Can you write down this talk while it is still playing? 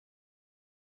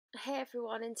Hey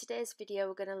everyone, in today's video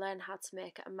we're going to learn how to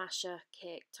make a Masha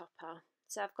cake topper.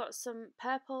 So I've got some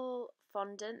purple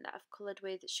fondant that I've coloured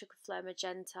with Sugar Flare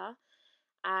Magenta,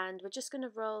 and we're just going to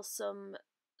roll some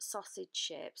sausage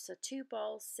shapes. So 2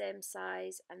 balls same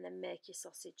size, and then make your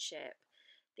sausage shape.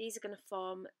 These are going to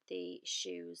form the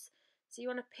shoes. So you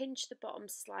want to pinch the bottom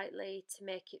slightly to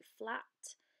make it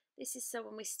flat. This is so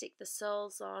when we stick the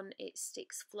soles on it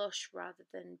sticks flush rather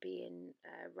than being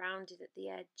rounded at the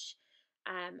edge.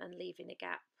 And leaving a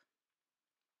gap.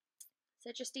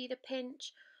 So just either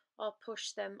pinch or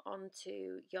push them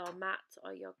onto your mat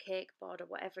or your cake board or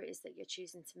whatever it is that you're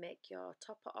choosing to make your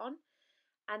topper on.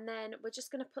 And then we're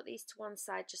just going to put these to one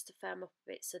side just to firm up a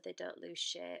bit so they don't lose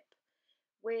shape.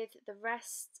 With the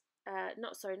rest,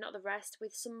 not the rest,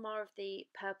 with some more of the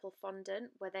purple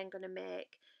fondant, we're then going to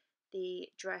make the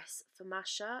dress for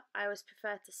Masha. I always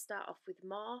prefer to start off with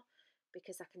more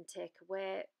because I can take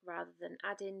away rather than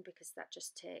add in, because that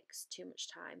just takes too much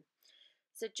time.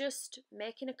 So just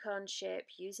making a cone shape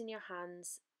using your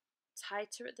hands,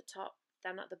 tighter at the top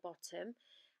than at the bottom,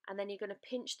 and then you're going to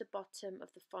pinch the bottom of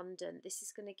the fondant. This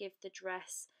is going to give the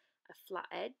dress a flat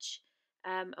edge,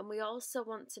 and we also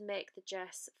want to make the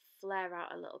dress flare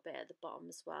out a little bit at the bottom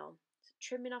as well. So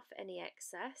trimming off any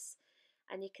excess,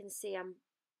 and you can see I'm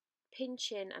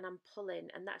pinching and I'm pulling,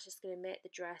 and that's just going to make the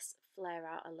dress flare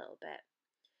out a little bit.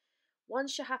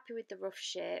 Once you're happy with the rough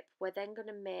shape, we're then going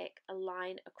to make a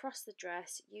line across the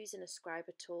dress using a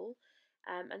scriber tool,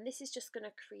 and this is just going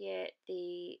to create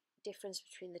the difference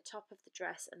between the top of the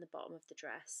dress and the bottom of the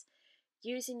dress.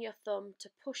 Using your thumb to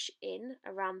push in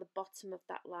around the bottom of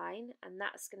that line, and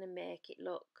that's going to make it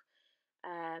look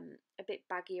a bit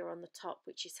baggier on the top,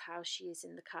 which is how she is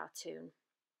in the cartoon.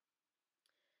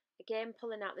 Again,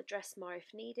 pulling out the dress more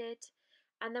if needed,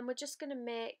 and then we're just going to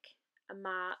make a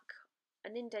mark,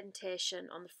 an indentation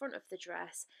on the front of the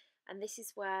dress, and this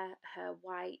is where her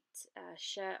white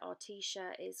shirt or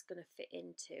t-shirt is going to fit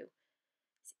into.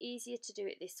 It's easier to do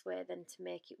it this way than to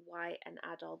make it white and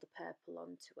add all the purple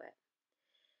onto it.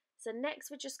 So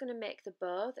next we're just going to make the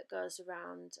bow that goes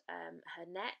around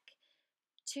her neck.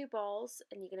 2 balls,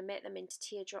 and you're going to make them into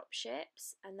teardrop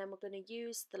shapes, and then we're going to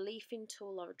use the leafing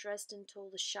tool or a Dresden tool,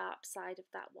 the sharp side of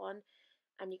that one,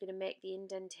 and you're going to make the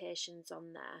indentations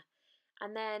on there,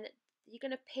 and then you're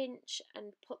going to pinch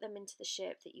and put them into the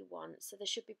shape that you want. So they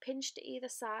should be pinched to either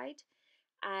side,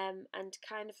 and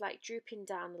kind of like drooping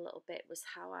down a little bit was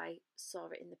how I saw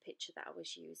it in the picture that I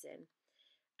was using.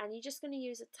 And you're just going to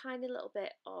use a tiny little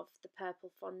bit of the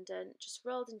purple fondant just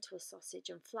rolled into a sausage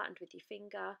and flattened with your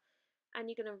finger, and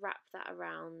you're going to wrap that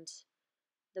around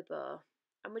the bow.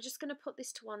 And we're just going to put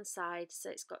this to one side so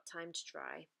it's got time to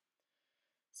dry.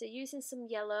 So using some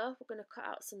yellow, we're going to cut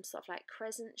out some sort of like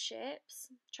crescent shapes.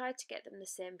 Try to get them the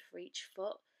same for each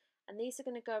foot, and these are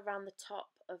going to go around the top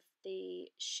of the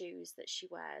shoes that she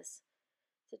wears.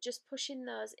 So just pushing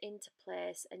those into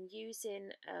place and using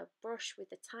a brush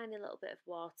with a tiny little bit of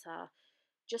water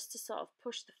just to sort of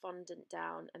push the fondant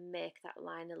down and make that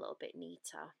line a little bit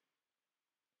neater.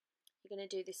 You're going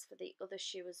to do this for the other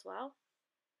shoe as well.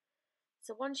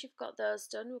 So once you've got those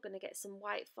done, we're going to get some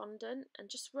white fondant and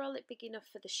just roll it big enough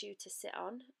for the shoe to sit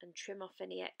on and trim off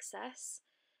any excess.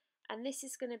 And this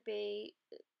is going to be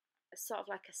sort of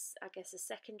like I guess a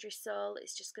secondary sole.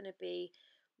 It's just going to be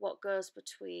what goes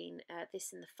between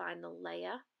this and the final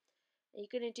layer. And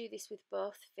you're going to do this with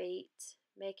both feet,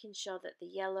 making sure that the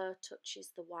yellow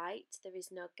touches the white. There is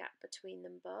no gap between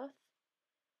them both.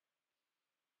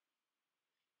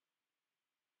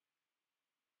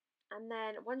 And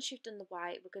then once you've done the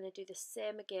white, we're going to do the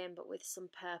same again, but with some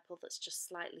purple that's just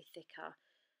slightly thicker.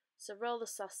 So roll the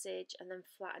sausage and then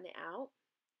flatten it out.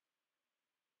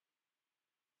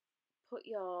 Put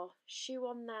your shoe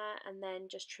on there and then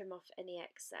just trim off any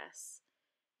excess.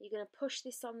 You're going to push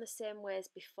this on the same way as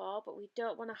before, but we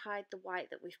don't want to hide the white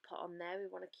that we've put on there.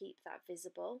 We want to keep that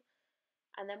visible.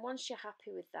 And then once you're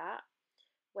happy with that,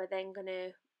 we're then going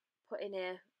to put in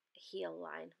a heel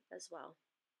line as well.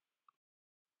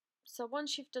 So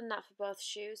once you've done that for both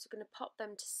shoes, we're going to pop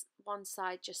them to one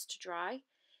side just to dry,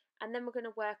 and then we're going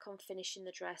to work on finishing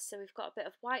the dress. So we've got a bit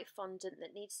of white fondant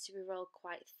that needs to be rolled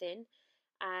quite thin,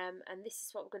 and this is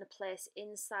what we're going to place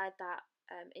inside that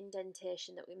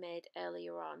indentation that we made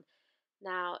earlier on.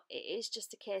 Now it is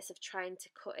just a case of trying to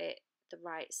cut it the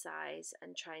right size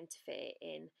and trying to fit it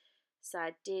in. So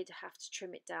I did have to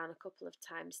trim it down a couple of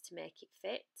times to make it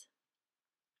fit.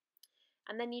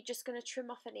 And then you're just going to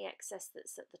trim off any excess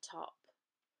that's at the top.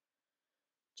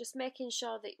 Just making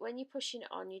sure that when you're pushing it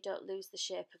on, you don't lose the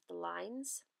shape of the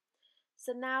lines.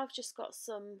 So now I've just got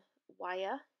some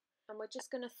wire, and we're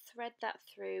just going to thread that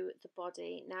through the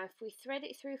body. Now if we thread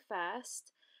it through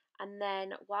first And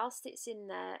then whilst it's in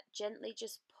there, gently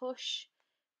just push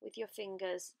with your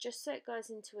fingers just so it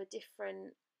goes into a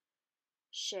different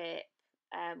shape.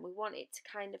 We want it to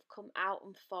kind of come out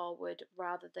and forward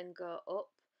rather than go up.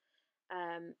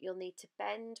 You'll need to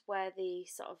bend where the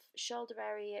sort of shoulder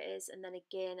area is, and then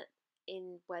again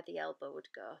in where the elbow would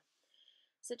go.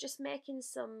 So just making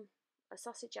a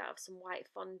sausage out of some white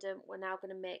fondant. We're now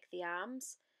going to make the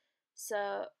arms.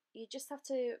 So you just have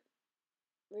to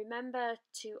remember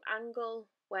to angle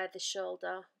where the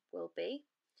shoulder will be,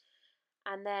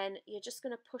 and then you're just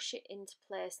going to push it into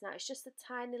place. Now it's just a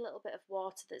tiny little bit of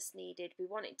water that's needed. We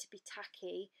want it to be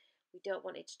tacky, we don't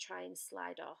want it to try and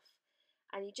slide off,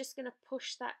 and you're just going to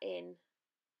push that in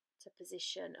to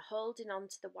position, holding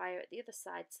onto the wire at the other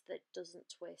side so that it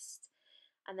doesn't twist,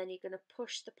 and then you're going to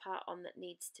push the part on that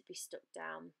needs to be stuck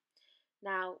down.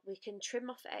 Now we can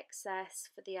trim off excess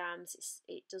for the arms.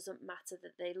 It doesn't matter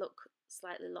that they look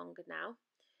slightly longer now.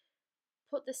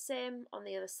 Put the same on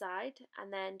the other side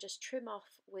and then just trim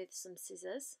off with some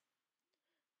scissors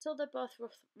till they're both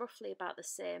roughly about the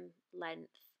same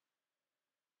length.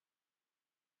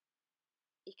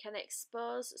 You can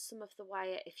expose some of the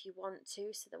wire if you want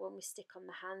to, so that when we stick on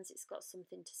the hands it's got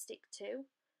something to stick to.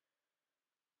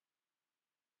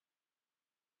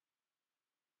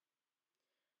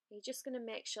 You're just going to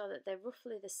make sure that they're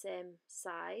roughly the same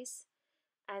size,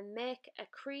 and make a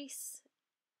crease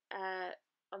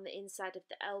on the inside of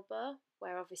the elbow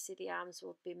where obviously the arms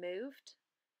will be moved.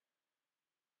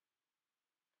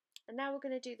 And now we're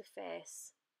going to do the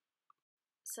face.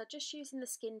 So just using the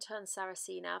skin tone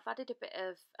Saracena, I've added a bit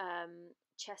of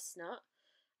chestnut,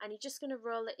 and you're just going to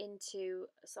roll it into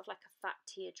sort of like a fat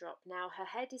teardrop. Now her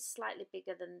head is slightly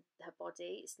bigger than her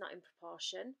body, it's not in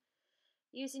proportion.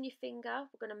 Using your finger,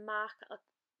 we're going to mark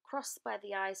across where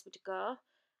the eyes would go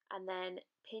and then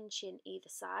pinch in either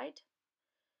side.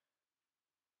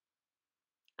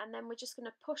 And then we're just going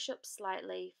to push up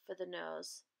slightly for the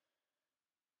nose,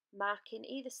 marking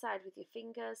either side with your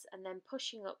fingers and then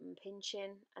pushing up and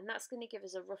pinching, and that's going to give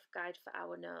us a rough guide for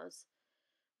our nose.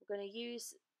 We're going to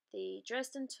use the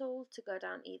Dresden tool to go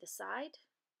down either side,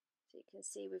 so you can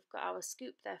see we've got our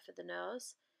scoop there for the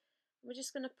nose. We're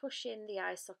just going to push in the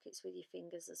eye sockets with your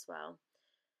fingers as well,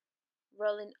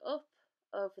 rolling up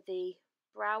over the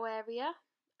brow area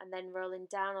and then rolling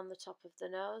down on the top of the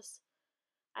nose.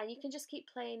 And you can just keep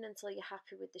playing until you're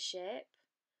happy with the shape.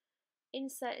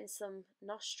 Inserting some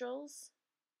nostrils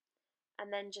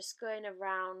and then just going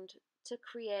around to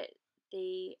create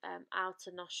the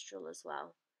outer nostril as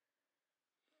well.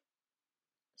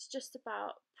 It's just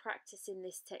about practicing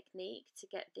this technique to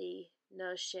get the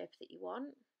nose shape that you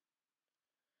want.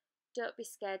 Don't be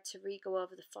scared to re-go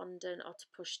over the fondant or to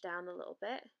push down a little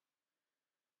bit.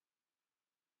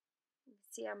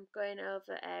 See, I'm going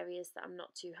over areas that I'm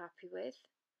not too happy with.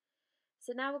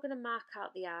 So now we're going to mark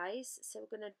out the eyes. So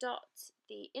we're going to dot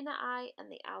the inner eye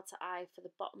and the outer eye for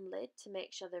the bottom lid to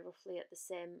make sure they're roughly at the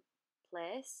same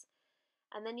place.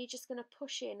 And then you're just going to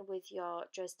push in with your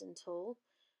Dresden tool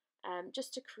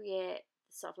just to create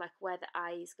sort of like where the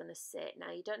eye is going to sit.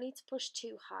 Now you don't need to push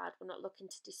too hard. We're not looking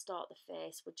to distort the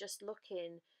face. We're just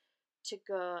looking to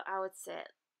go, I would say,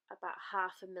 about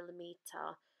 0.5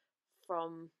 millimetre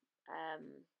from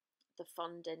the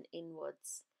fondant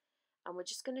inwards. And we're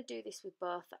just going to do this with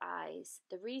both eyes.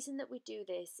 The reason that we do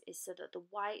this is so that the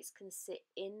whites can sit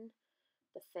in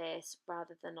the face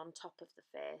rather than on top of the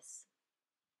face.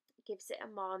 It gives it a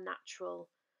more natural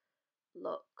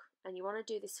look, and you want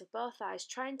to do this for both eyes,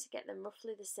 trying to get them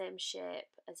roughly the same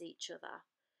shape as each other.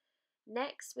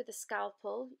 Next, with a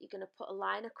scalpel, you're going to put a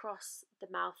line across the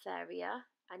mouth area,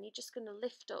 and you're just going to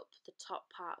lift up the top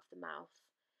part of the mouth,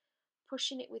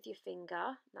 pushing it with your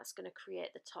finger. That's going to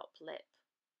create the top lip.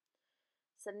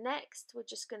 So next, we're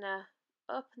just going to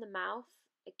open the mouth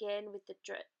again with the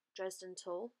Dresden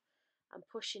tool and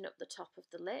pushing up the top of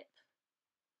the lip.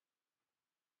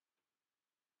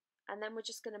 And then we're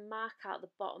just going to mark out the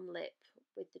bottom lip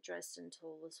with the Dresden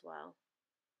tool as well.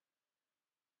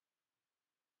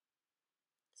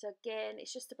 So again,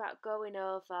 it's just about going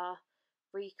over,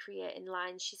 recreating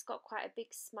lines. She's got quite a big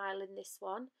smile in this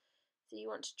one, so you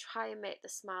want to try and make the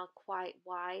smile quite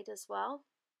wide as well.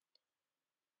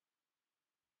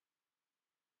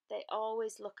 They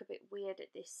always look a bit weird at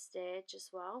this stage as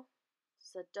well,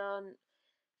 so don't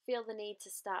feel the need to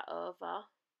start over.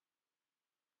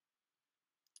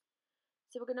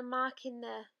 So we're going to mark in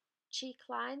the cheek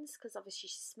lines because obviously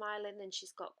she's smiling and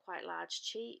she's got quite large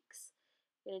cheeks.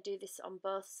 We're going to do this on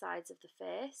both sides of the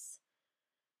face,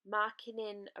 marking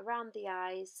in around the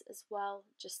eyes as well,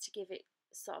 just to give it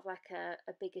sort of like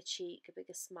a bigger cheek, a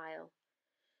bigger smile.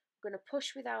 We're going to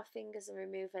push with our fingers and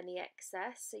remove any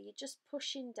excess. So you're just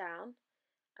pushing down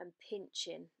and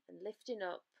pinching and lifting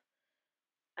up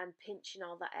and pinching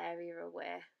all that area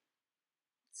away.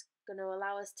 It's going to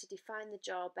allow us to define the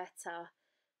jaw better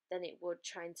than it would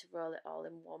trying to roll it all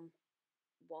in one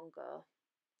go.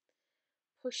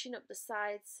 Pushing up the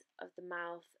sides of the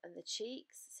mouth and the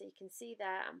cheeks, so you can see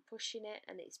there I'm pushing it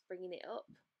and it's bringing it up.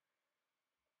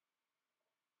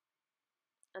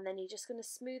 And then you're just going to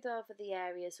smooth over the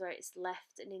areas where it's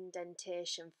left an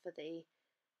indentation for the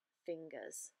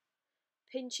fingers.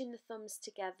 Pinching the thumbs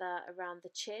together around the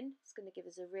chin, it's going to give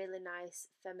us a really nice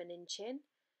feminine chin.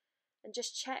 And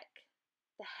just check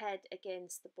the head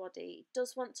against the body. It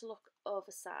does want to look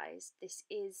oversized. This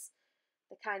is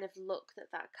the kind of look that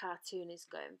that cartoon is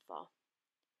going for.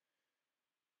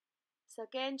 So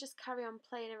again, just carry on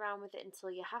playing around with it until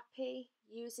you're happy,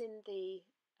 using the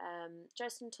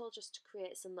Dresden tool just to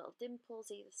create some little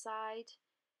dimples either side,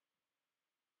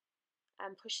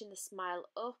 and pushing the smile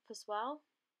up as well.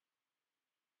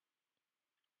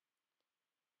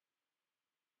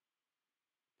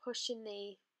 Pushing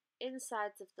the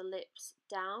insides of the lips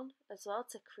down as well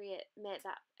to make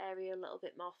that area a little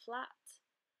bit more flat.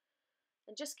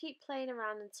 And just keep playing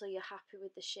around until you're happy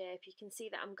with the shape. You can see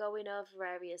that I'm going over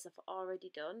areas I've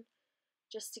already done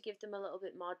just to give them a little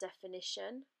bit more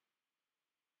definition.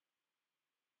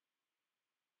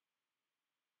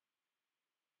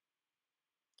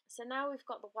 So now we've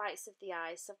got the whites of the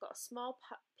eyes. So I've got a small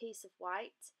piece of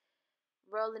white,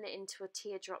 rolling it into a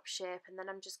teardrop shape, and then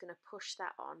I'm just going to push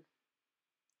that on.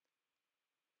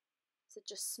 So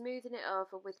just smoothing it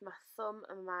over with my thumb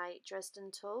and my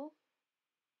Dresden tool.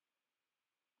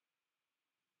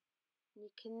 You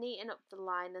can neaten up the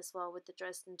line as well with the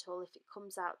Dresden tool. If it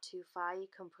comes out too far, you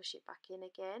can push it back in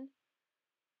again.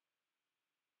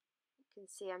 You can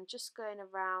see I'm just going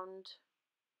around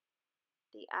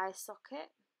the eye socket,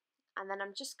 and then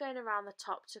I'm just going around the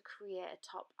top to create a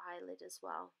top eyelid as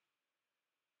well.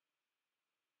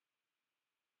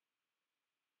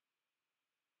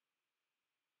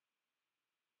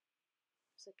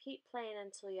 So keep playing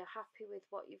until you're happy with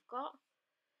what you've got,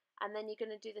 and then you're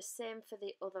going to do the same for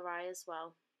the other eye as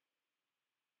well.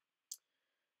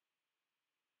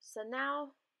 So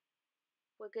now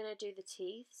we're going to do the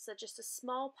teeth. So just a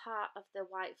small part of the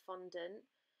white fondant,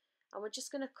 and we're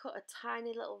just going to cut a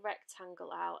tiny little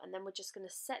rectangle out, and then we're just going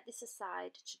to set this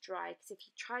aside to dry, because if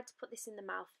you tried to put this in the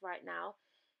mouth right now,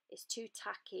 it's too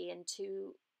tacky and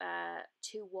too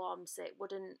warm, so it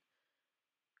wouldn't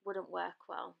work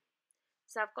well.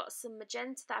 So I've got some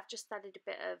magenta that I've just added a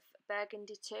bit of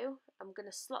burgundy to. I'm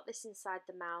going to slot this inside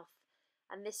the mouth,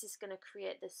 and this is going to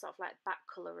create this sort of like back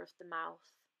colour of the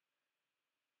mouth.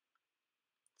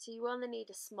 So you only need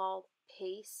a small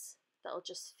piece that'll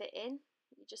just fit in.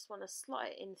 You just want to slot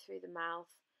it in through the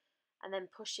mouth and then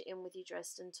push it in with your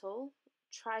Dresden tool.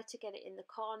 Try to get it in the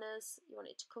corners. You want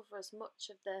it to cover as much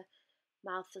of the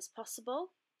mouth as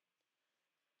possible.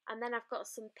 And then I've got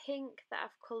some pink that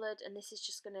I've coloured, and this is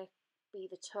just going to be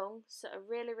the tongue. So a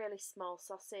really, really small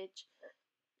sausage.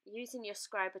 Using your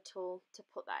scriber tool to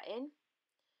put that in.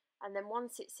 And then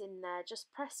once it's in there,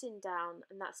 just pressing down,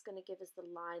 and that's going to give us the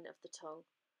line of the tongue.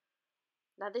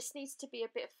 Now this needs to be a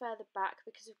bit further back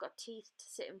because we've got teeth to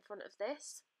sit in front of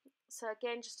this. So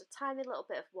again, just a tiny little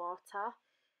bit of water.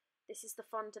 This is the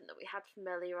fondant that we had from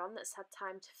earlier on that's had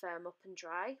time to firm up and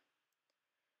dry.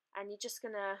 And you're just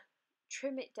going to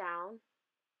trim it down.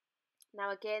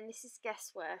 Now again, this is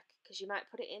guesswork because you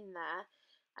might put it in there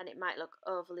and it might look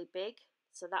overly big.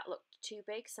 So that looked too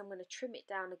big, so I'm going to trim it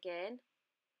down again.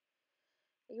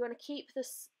 You want to keep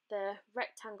the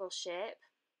rectangle shape,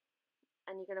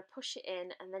 and you're going to push it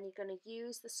in, and then you're going to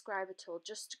use the scriber tool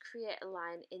just to create a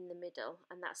line in the middle,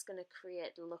 and that's going to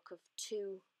create the look of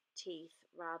two teeth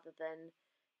rather than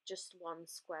just one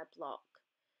square block.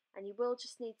 And you will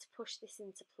just need to push this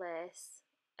into place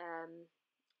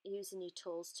using your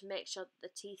tools to make sure that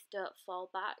the teeth don't fall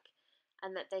back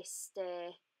and that they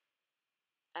stay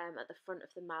at the front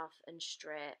of the mouth and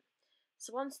straight.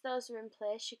 So once those are in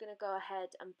place, you're going to go ahead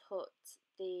and put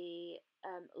the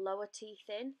lower teeth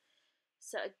in.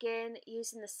 So again,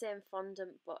 using the same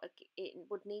fondant, but it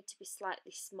would need to be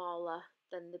slightly smaller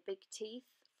than the big teeth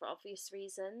for obvious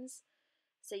reasons.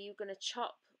 So you're going to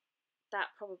chop that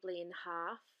probably in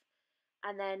half,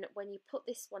 and then when you put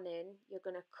this one in, you're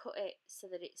going to cut it so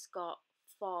that it's got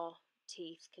 4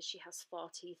 teeth, because she has 4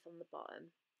 teeth on the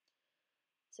bottom.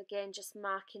 So again, just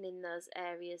marking in those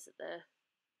areas at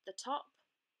the top.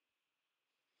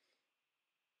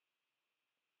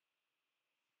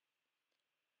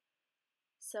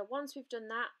 So once we've done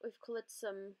that, we've coloured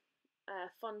some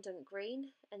fondant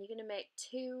green, and you're going to make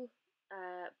 2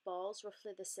 balls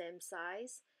roughly the same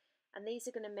size, and these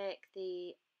are going to make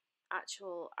the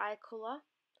actual eye colour.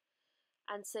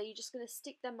 And so you're just going to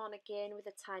stick them on again with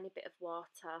a tiny bit of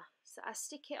water. So I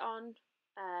stick it on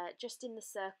just in the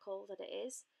circle that it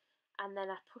is, and then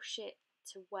I push it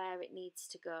to where it needs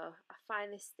to go. I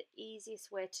find this the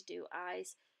easiest way to do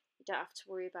eyes. You don't have to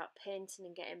worry about painting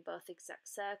and getting both exact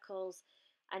circles,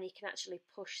 and you can actually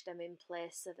push them in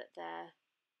place so that they're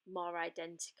more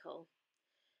identical.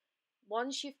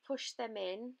 Once you've pushed them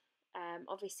in,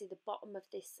 obviously the bottom of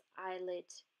this eyelid,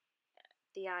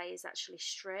 the eye is actually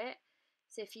straight.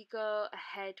 So if you go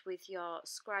ahead with your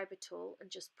scriber tool and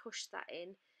just push that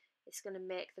in, it's going to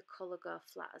make the colour go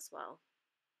flat as well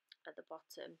at the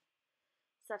bottom.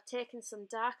 So I've taken some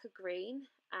darker green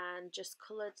and just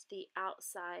coloured the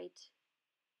outside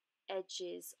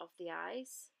edges of the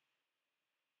eyes.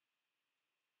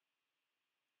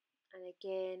 And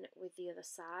again with the other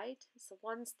side. So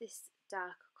once this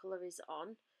darker colour is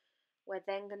on, we're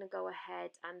then going to go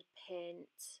ahead and paint,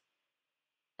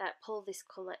 pull this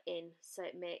colour in so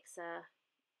it makes a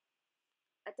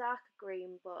darker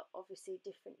green, but obviously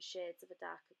different shades of a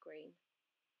darker green.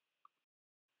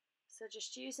 So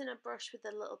just using a brush with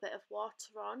a little bit of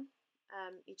water on,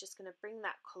 you're just going to bring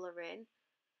that colour in.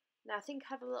 Now I think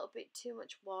I have a little bit too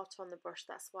much water on the brush,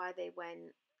 that's why they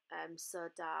went so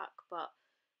dark, but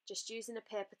just using a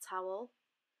paper towel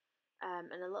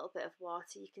and a little bit of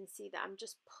water, you can see that I'm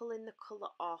just pulling the colour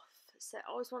off. So it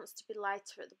always wants to be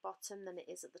lighter at the bottom than it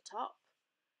is at the top.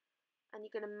 And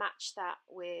you're going to match that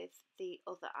with the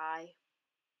other eye.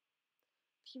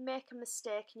 If you make a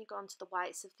mistake and you go onto the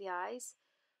whites of the eyes,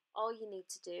 all you need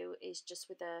to do is just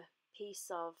with a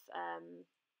piece of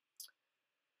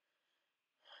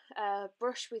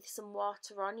brush with some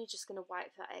water on, you're just going to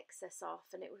wipe that excess off,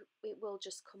 and it will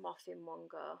just come off in one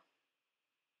go.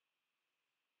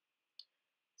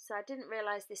 So I didn't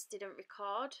realise this didn't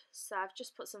record, so I've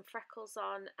just put some freckles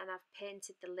on and I've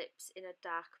painted the lips in a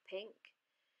dark pink.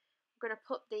 I'm going to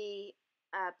put the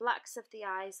blacks of the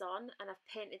eyes on, and I've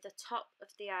painted the top of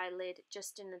the eyelid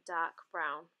just in a dark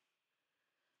brown.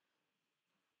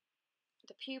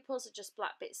 The pupils are just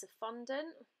black bits of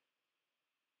fondant.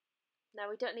 Now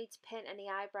we don't need to paint any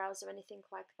eyebrows or anything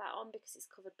like that on because it's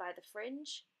covered by the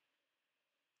fringe.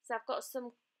 So I've got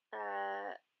some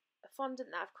fondant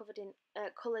that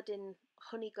I've coloured in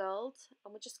honey gold,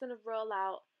 and we're just going to roll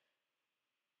out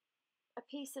a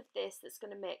piece of this that's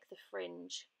going to make the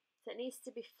fringe. So it needs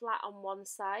to be flat on one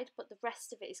side, but the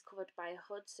rest of it is covered by a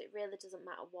hood, so it really doesn't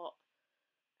matter what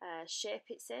shape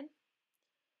it's in.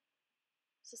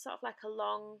 So sort of like a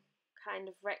long kind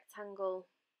of rectangle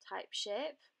type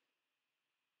shape.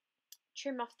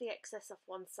 Trim off the excess off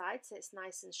one side so it's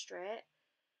nice and straight,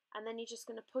 and then you're just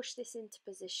going to push this into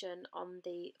position on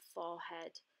the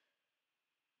forehead.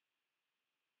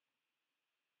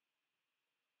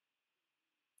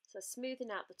 So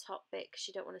smoothing out the top bit because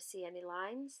you don't want to see any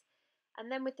lines. And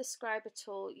then with the scriber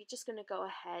tool, you're just going to go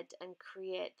ahead and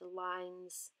create the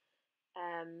lines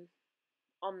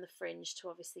on the fringe to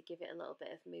obviously give it a little bit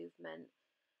of movement.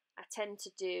 I tend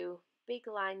to do big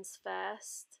lines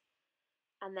first,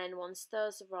 and then once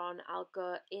those are on, I'll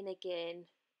go in again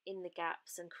in the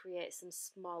gaps and create some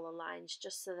smaller lines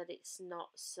just so that it's not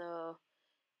so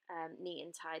neat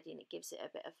and tidy, and it gives it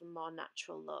a bit of a more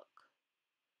natural look.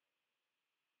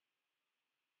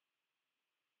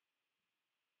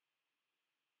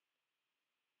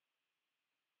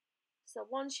 So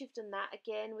once you've done that,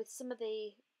 again with some of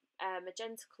the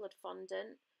magenta coloured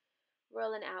fondant,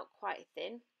 rolling it out quite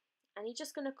thin, and you're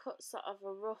just going to cut sort of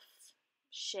a rough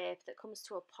shape that comes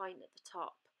to a point at the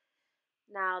top.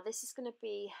 Now this is going to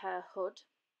be her hood.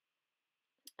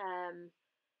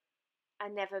 I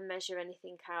never measure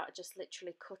anything out, I just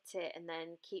literally cut it and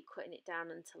then keep cutting it down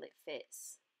until it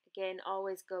fits. Again,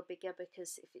 always go bigger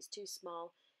because if it's too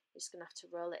small, you're just going to have to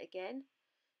roll it again.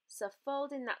 So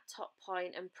folding that top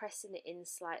point and pressing it in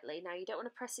slightly. Now you don't want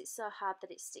to press it so hard that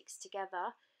it sticks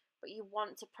together, but you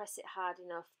want to press it hard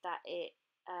enough that it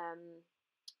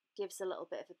gives a little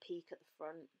bit of a peak at the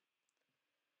front.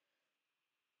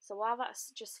 So while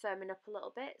that's just firming up a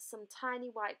little bit, some tiny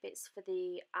white bits for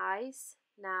the eyes.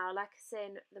 Now, like I say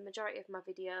in the majority of my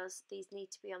videos, these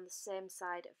need to be on the same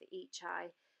side of each eye.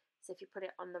 So if you put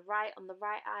it on the right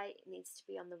eye, it needs to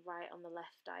be on the right on the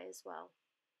left eye as well.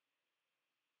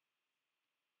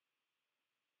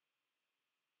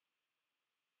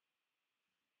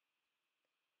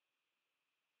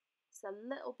 So a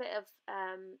little bit of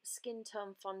skin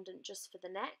tone fondant just for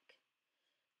the neck.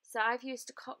 So I've used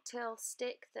a cocktail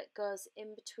stick that goes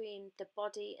in between the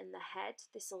body and the head.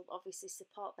 This will obviously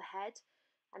support the head,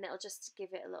 and it'll just give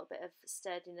it a little bit of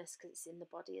sturdiness because it's in the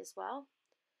body as well.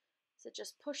 So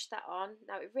just push that on.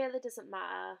 Now it really doesn't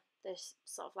matter this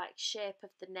sort of like shape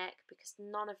of the neck because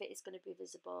none of it is going to be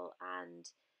visible, and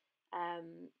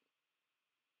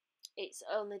it's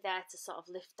only there to sort of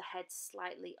lift the head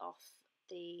slightly off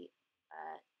the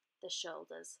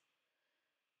shoulders.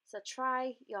 So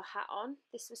try your hat on.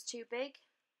 This was too big,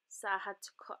 so I had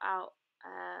to cut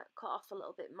off a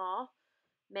little bit more,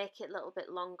 make it a little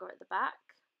bit longer at the back.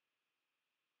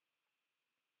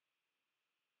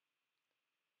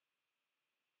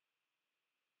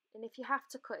 And if you have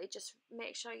to cut it, just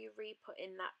make sure you re-put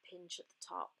in that pinch at the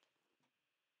top.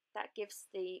 That gives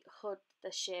the hood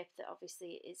the shape that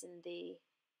obviously is in the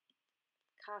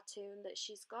cartoon that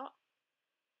she's got.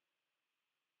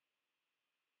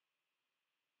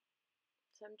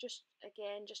 So I'm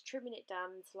just trimming it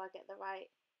down until I get the right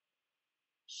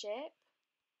shape.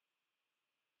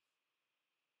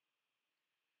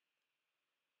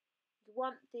 You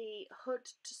want the hood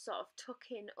to sort of tuck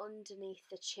in underneath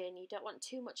the chin. You don't want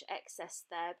too much excess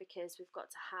there because we've got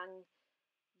to hang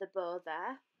the bow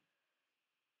there.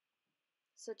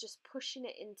 So just pushing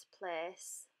it into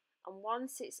place, and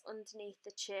once it's underneath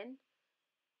the chin,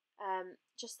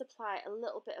 just apply a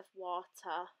little bit of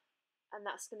water, and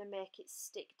that's going to make it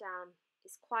stick down.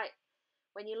 It's quite,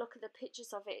 when you look at the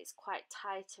pictures of it, it's quite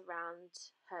tight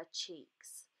around her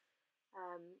cheeks.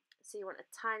 So you want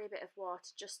a tiny bit of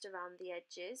water just around the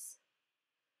edges.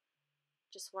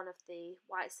 Just one of the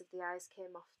whites of the eyes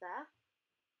came off there.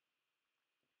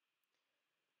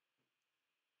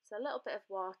 So a little bit of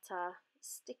water,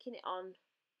 sticking it on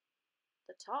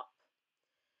the top,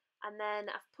 and then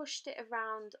I've pushed it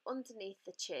around underneath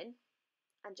the chin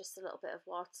and just a little bit of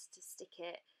water to stick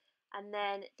it, and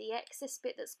then the excess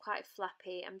bit that's quite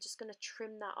flappy, I'm just going to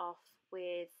trim that off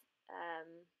with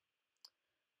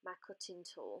my cutting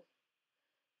tool.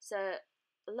 So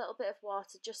a little bit of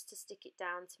water just to stick it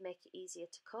down to make it easier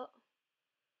to cut.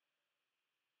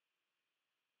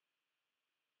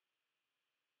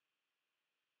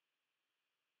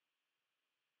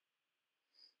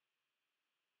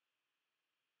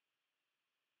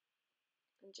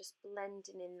 And just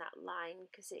blending in that line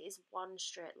because it is one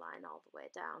straight line all the way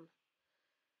down.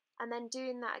 And then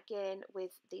doing that again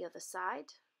with the other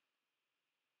side.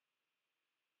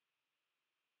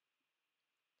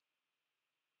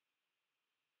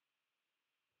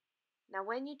 Now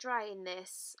when you're drying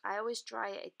this, I always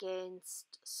dry it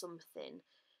against something.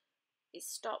 It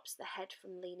stops the head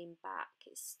from leaning back.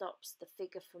 It stops the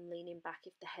figure from leaning back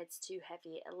if the head's too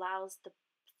heavy. It allows the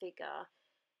figure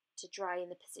to dry in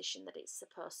the position that it's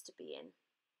supposed to be in.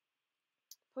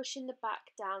 Pushing the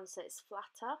back down so it's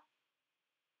flatter.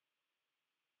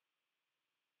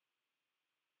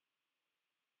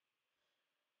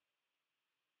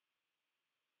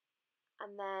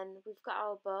 And then we've got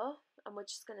our bow, and we're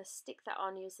just going to stick that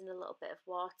on using a little bit of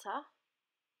water.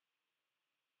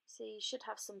 So you should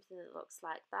have something that looks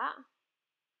like that.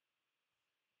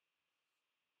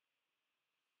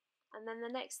 And then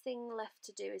the next thing left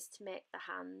to do is to make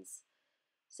the hands.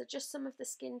 So just some of the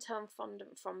skin tone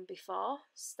fondant from before,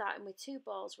 starting with 2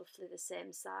 balls roughly the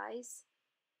same size.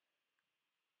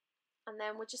 And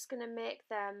then we're just going to make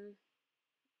them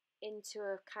into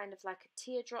a kind of like a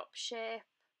teardrop shape,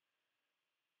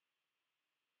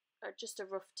 or just a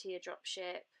rough teardrop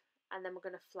shape, and then we're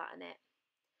going to flatten it.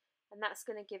 And that's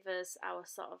going to give us our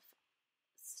sort of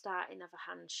starting of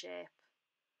a hand shape.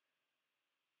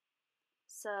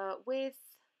 So with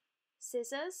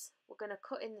scissors, we're going to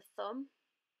cut in the thumb.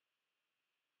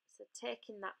 So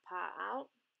taking that part out.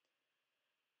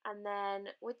 And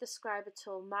then with the scriber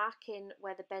tool, marking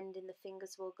where the bend in the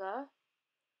fingers will go.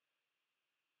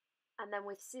 And then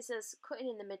with scissors, cutting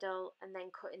in the middle and then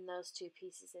cutting those 2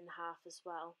 pieces in half as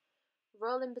well.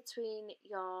 Rolling between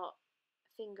your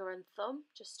finger and thumb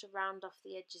just to round off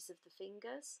the edges of the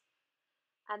fingers.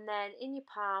 And then in your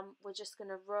palm, we're just going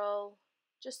to roll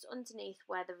just underneath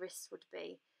where the wrist would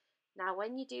be. Now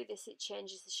when you do this, it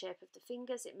changes the shape of the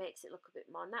fingers, it makes it look a bit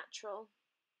more natural.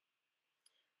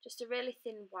 Just a really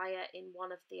thin wire in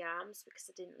one of the arms because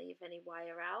I didn't leave any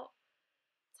wire out.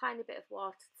 Tiny bit of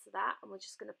water to that, and we're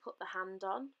just going to put the hand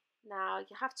on. Now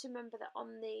you have to remember that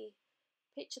on the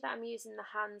picture that I'm using,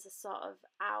 the hands are sort of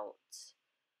out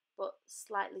but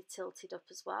slightly tilted up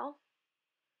as well.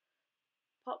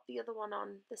 Pop the other one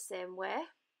on the same way.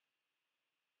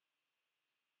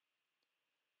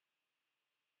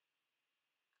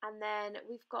 And then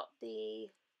we've got the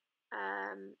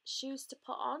shoes to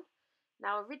put on.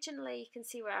 Now originally you can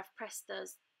see where I've pressed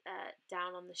those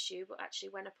down on the shoe, but actually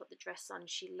when I put the dress on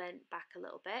she leant back a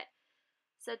little bit.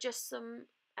 So just some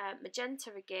magenta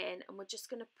again, and we're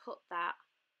just going to put that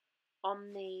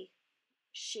on the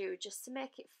shoe just to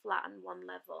make it flat and one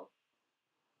level.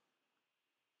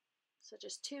 So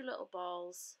just 2 little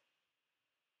balls,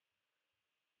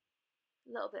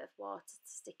 a little bit of water to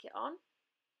stick it on,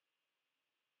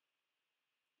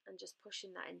 and just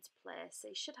pushing that into place. So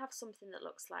you should have something that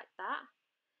looks like that.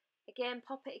 Again,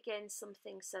 pop it against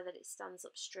something so that it stands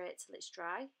up straight till it's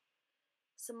dry.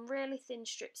 Some really thin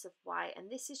strips of white,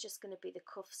 and this is just going to be the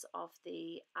cuffs of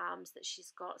the arms that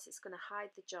she's got, so it's going to hide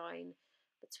the join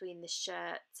between the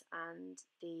shirt and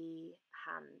the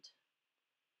hand.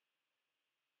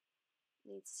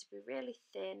 Needs to be really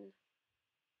thin.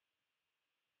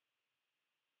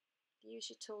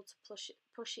 Use your tool to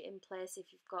push it in place if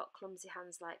you've got clumsy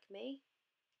hands like me,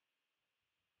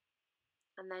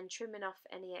 and then trimming off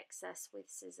any excess with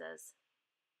scissors.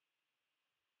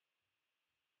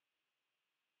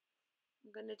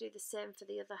 I'm going to do the same for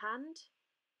the other hand.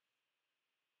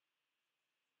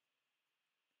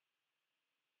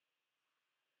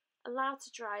 Allow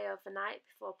to dry overnight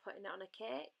before putting it on a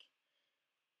cake.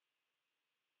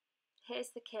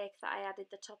 Here's the cake that I added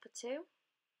the topper to.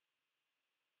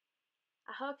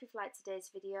 I hope you've liked today's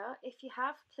video. If you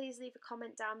have, please leave a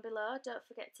comment down below. Don't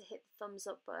forget to hit the thumbs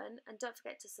up button, and don't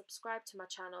forget to subscribe to my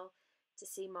channel to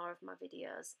see more of my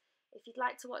videos. If you'd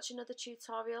like to watch another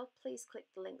tutorial, please click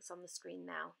the links on the screen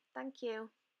now. Thank you.